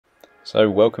So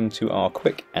welcome to our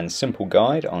quick and simple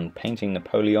guide on painting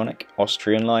Napoleonic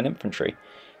Austrian Line Infantry.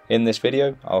 In this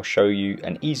video I'll show you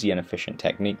an easy and efficient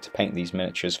technique to paint these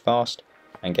miniatures fast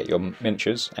and get your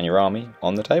miniatures and your army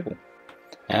on the table.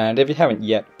 And if you haven't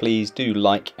yet, please do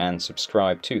like and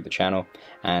subscribe to the channel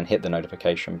and hit the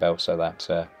notification bell so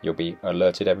that you'll be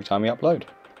alerted every time we upload.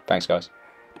 Thanks guys.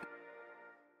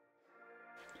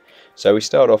 So we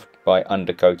start off by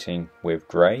undercoating with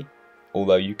grey,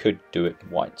 although you could do it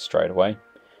white straight away.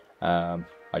 I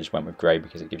just went with grey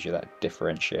because it gives you that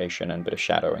differentiation and a bit of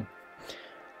shadowing.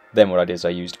 Then what I did is I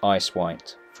used ice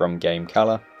white from Game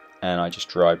Colour and I just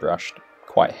dry brushed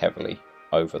quite heavily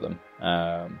over them.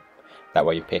 That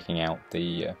way you're picking out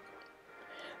the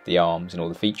arms and all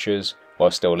the features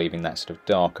while still leaving that sort of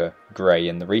darker grey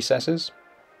in the recesses.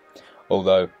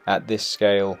 Although at this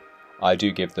scale I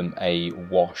do give them a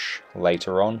wash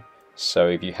later on, so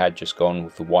if you had just gone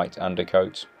with the white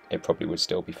undercoat it probably would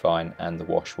still be fine and the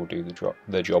wash will do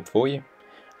the job for you.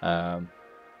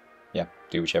 Yeah,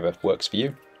 do whichever works for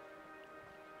you.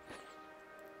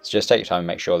 So just take your time and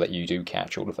make sure that you do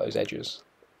catch all of those edges.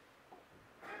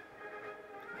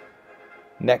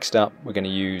 Next up we're going to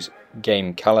use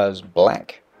Game Colours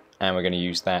Black, and we're going to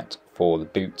use that for the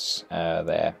boots,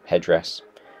 their headdress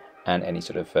and any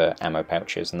sort of ammo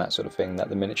pouches and that sort of thing that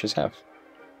the miniatures have.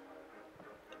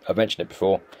 I've mentioned it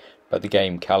before, but the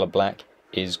Game Colour Black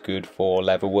is good for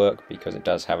leather work because it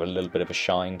does have a little bit of a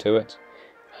shine to it.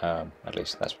 At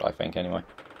least that's what I think anyway.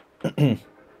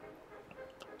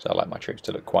 So I like my troops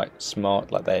to look quite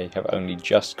smart, like they have only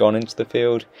just gone into the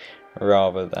field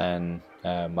rather than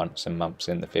months and months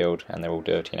in the field and they're all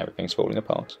dirty and everything's falling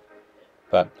apart.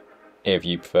 But if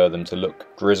you prefer them to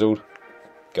look grizzled,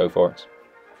 go for it.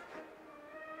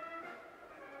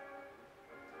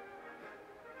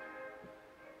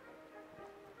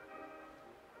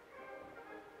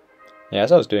 Yeah,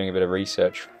 as I was doing a bit of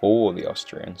research for the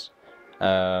Austrians,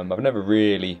 I've never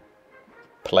really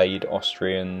played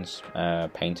Austrians,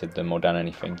 painted them or done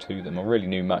anything to them, or really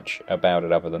knew much about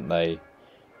it other than they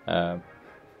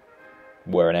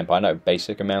were an empire. I know a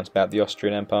basic amount about the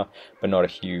Austrian Empire, but not a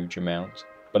huge amount.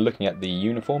 But looking at the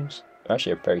uniforms, they're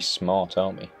actually a very smart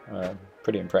army.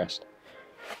 Pretty impressed.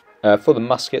 For the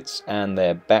muskets and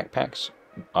their backpacks,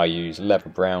 I use leather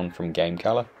brown from Game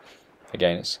Colour.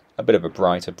 Again, it's a bit of a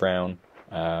brighter brown.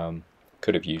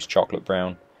 Could have used chocolate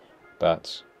brown,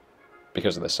 but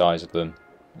because of the size of them,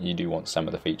 you do want some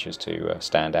of the features to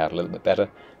stand out a little bit better.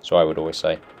 So I would always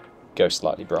say, go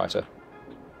slightly brighter.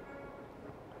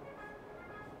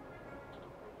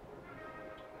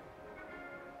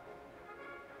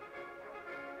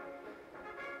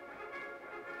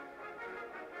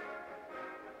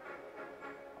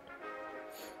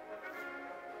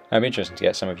 It'd be interesting to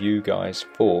get some of you guys'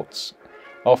 thoughts.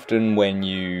 Often when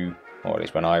you, or at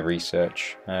least when I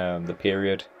research the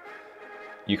period,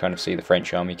 you kind of see the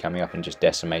French army coming up and just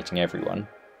decimating everyone.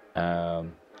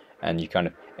 And you kind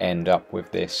of end up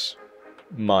with this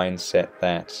mindset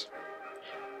that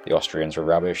the Austrians were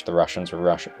rubbish, the Russians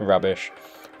were rubbish,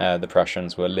 the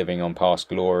Prussians were living on past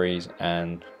glories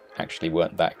and actually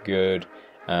weren't that good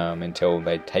until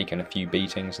they'd taken a few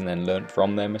beatings and then learnt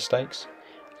from their mistakes.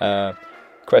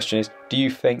 Question is, do you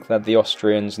think that the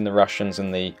Austrians and the Russians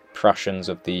and the Prussians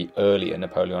of the earlier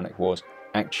Napoleonic Wars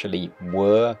actually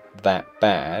were that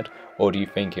bad, or do you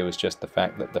think it was just the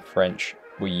fact that the French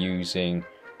were using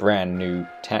brand new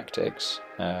tactics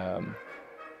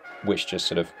which just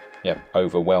sort of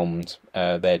overwhelmed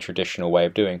their traditional way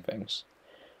of doing things?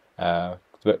 The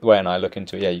way I look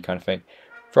into it, you kind of think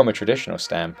from a traditional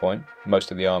standpoint most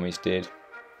of the armies did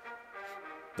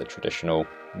the traditional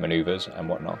maneuvers and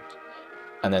whatnot.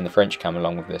 And then the French come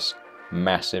along with this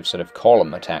massive sort of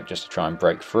column attack just to try and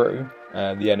break through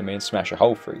the enemy and smash a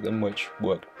hole through them, which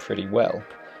worked pretty well.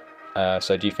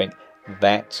 So do you think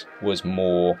that was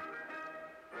more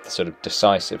the sort of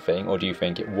decisive thing, or do you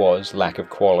think it was lack of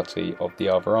quality of the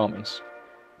other armies?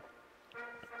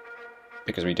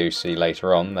 Because we do see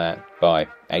later on that by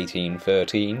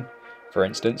 1813, for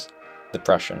instance, the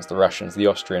Prussians, the Russians, the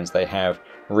Austrians, they have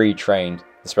retrained,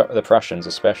 the Prussians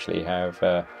especially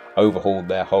have overhauled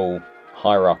their whole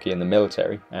hierarchy in the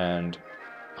military and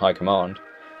high command,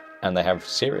 and they have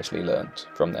seriously learnt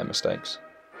from their mistakes.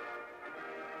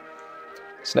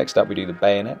 So next up we do the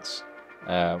bayonets.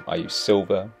 I use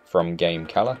silver from Game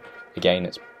Colour. Again,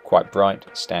 it's quite bright,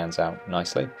 it stands out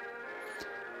nicely.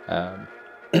 And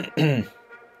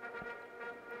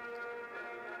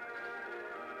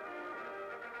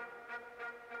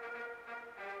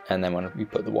then when we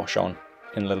put the wash on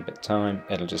in a little bit of time,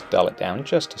 it'll just dull it down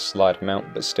just a slight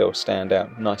amount, but still stand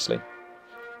out nicely.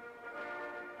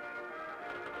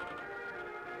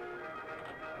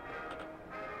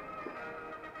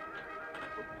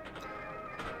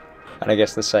 And I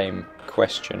guess the same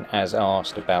question as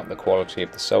asked about the quality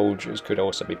of the soldiers could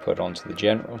also be put onto the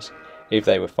generals. If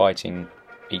they were fighting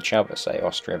each other, say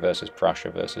Austria versus Prussia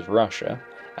versus Russia,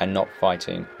 and not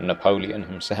fighting Napoleon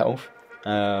himself,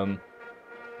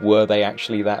 were they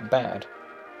actually that bad?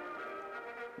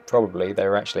 Probably they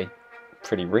were actually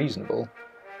pretty reasonable.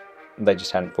 They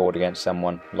just hadn't fought against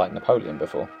someone like Napoleon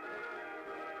before.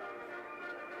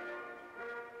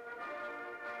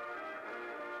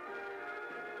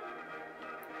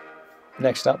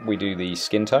 Next up we do the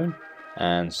skin tone,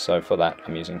 and so for that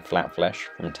I'm using Flat Flesh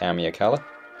from Tamiya Colour.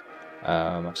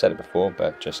 I've said it before,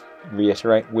 but just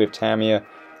reiterate, with Tamiya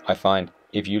I find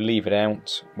if you leave it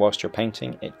out whilst you're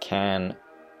painting it can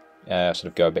sort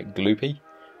of go a bit gloopy,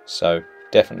 so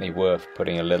definitely worth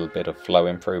putting a little bit of flow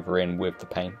improver in with the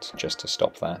paint just to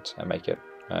stop that and make it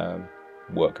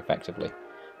work effectively.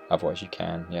 Otherwise you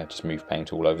can just move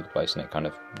paint all over the place and it kind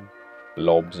of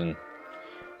blobs and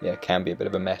it can be a bit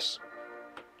of a mess.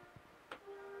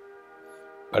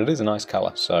 But it is a nice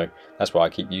colour, so that's why I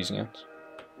keep using it.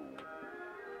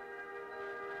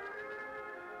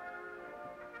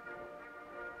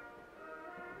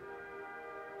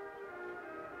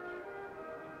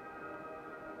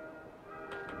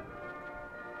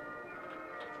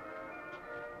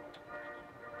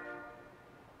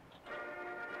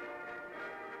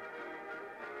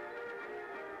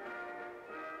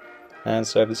 And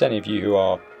so if there's any of you who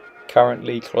are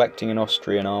currently collecting an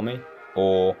Austrian army,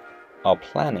 or are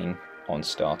planning on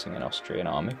starting an Austrian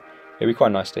army, it'd be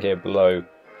quite nice to hear below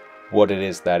what it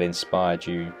is that inspired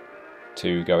you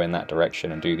to go in that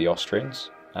direction and do the Austrians.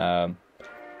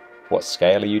 What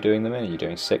scale are you doing them in? Are you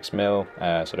doing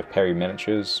 6mm, sort of Perry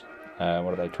miniatures,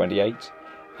 what are they, 28,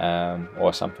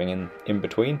 or something in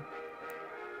between?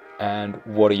 And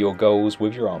what are your goals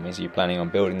with your armies? Are you planning on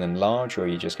building them large, or are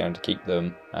you just going to keep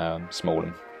them small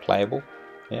and playable?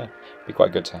 Yeah, it'd be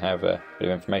quite good to have a bit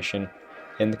of information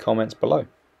in the comments below.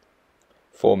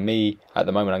 For me, at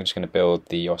the moment, I'm just going to build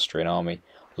the Austrian army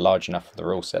large enough for the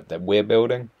rule set that we're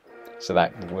building, so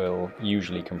that will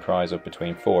usually comprise of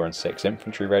between 4 and 6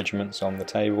 infantry regiments on the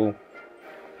table.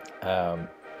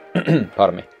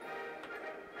 Pardon me.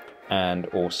 And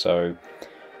also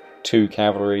 2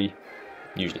 cavalry,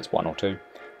 usually it's 1 or 2,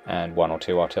 and 1 or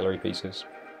 2 artillery pieces.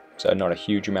 So not a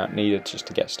huge amount needed just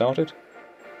to get started.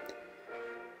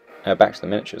 Back to the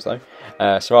miniatures though.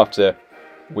 So after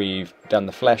we've done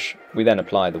the flesh, we then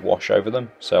apply the wash over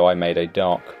them. So I made a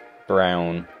dark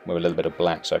brown with a little bit of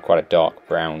black, so quite a dark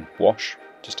brown wash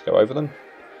just to go over them.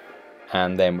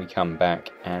 And then we come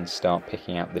back and start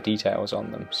picking out the details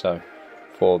on them. So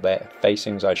for their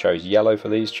facings I chose yellow for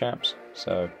these chaps.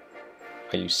 So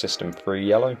I use System 3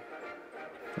 yellow,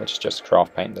 which is just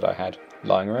craft paint that I had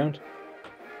lying around.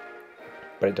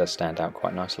 But it does stand out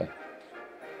quite nicely.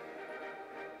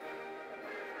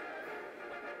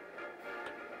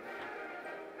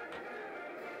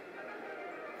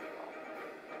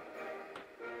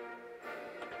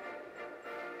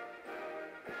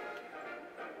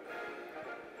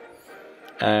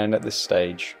 And at this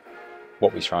stage,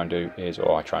 what we try and do is,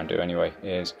 or I try and do anyway,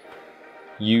 is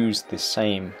use the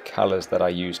same colours that I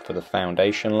used for the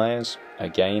foundation layers,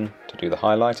 again, to do the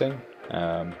highlighting.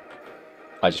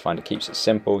 I just find it keeps it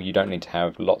simple. You don't need to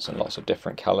have lots and lots of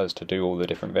different colours to do all the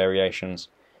different variations.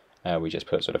 We just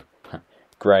put sort of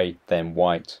grey, then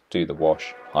white, do the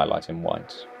wash, highlight in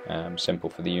white. Simple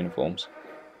for the uniforms.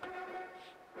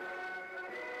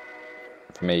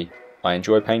 For me, I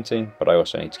enjoy painting, but I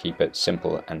also need to keep it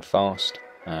simple and fast.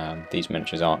 These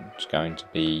miniatures aren't going to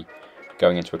be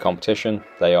going into a competition,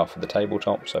 they are for the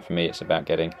tabletop, so for me it's about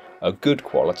getting a good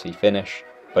quality finish,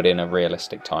 but in a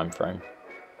realistic time frame.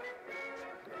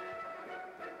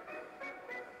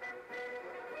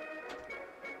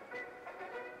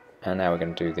 And now we're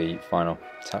going to do the final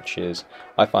touches.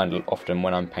 I find often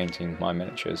when I'm painting my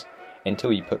miniatures,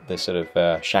 until you put this sort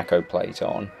of shako plate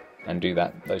on and do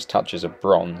those touches of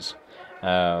bronze,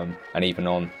 and even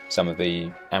on some of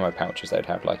the ammo pouches they'd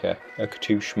have like a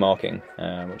cartouche marking,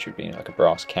 which would be like a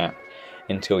brass cap.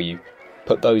 Until you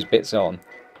put those bits on,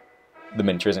 the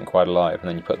miniature isn't quite alive, and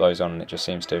then you put those on and it just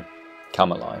seems to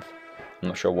come alive. I'm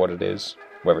not sure what it is,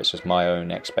 whether it's just my own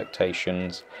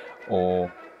expectations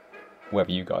or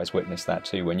whether you guys witness that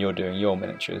too when you're doing your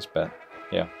miniatures, but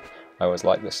yeah, I always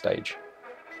like this stage.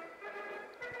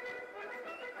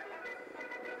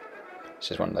 It's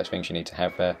just one of those things you need to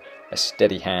have a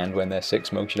steady hand when they're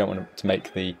 6mm. You don't want to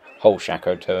make the whole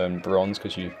shako turn bronze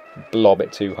because you blob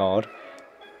it too hard,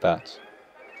 but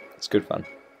it's good fun.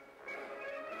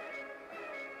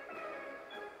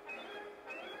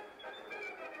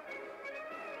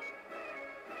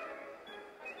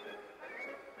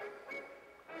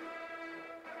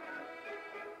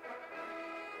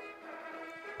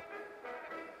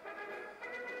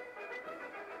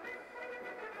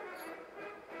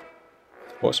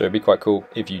 Also, it'd be quite cool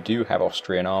if you do have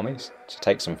Austrian armies to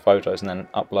take some photos and then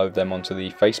upload them onto the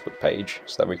Facebook page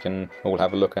so that we can all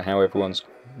have a look at how everyone's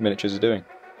miniatures are doing.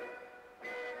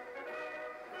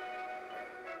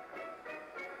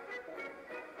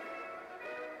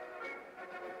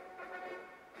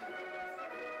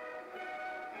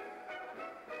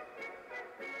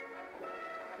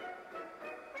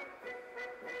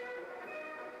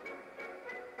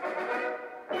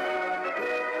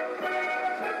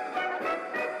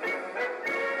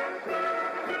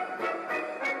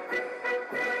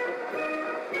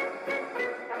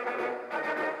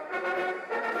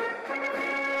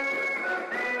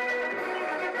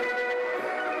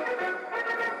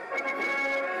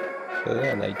 So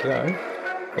there they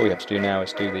go. All you have to do now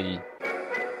is do the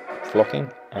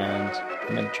flocking and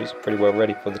the miniatures are pretty well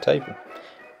ready for the table.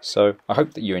 So I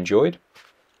hope that you enjoyed.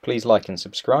 Please like and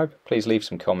subscribe. Please leave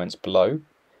some comments below.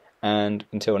 And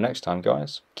until next time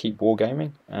guys, keep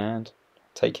wargaming and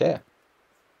take care.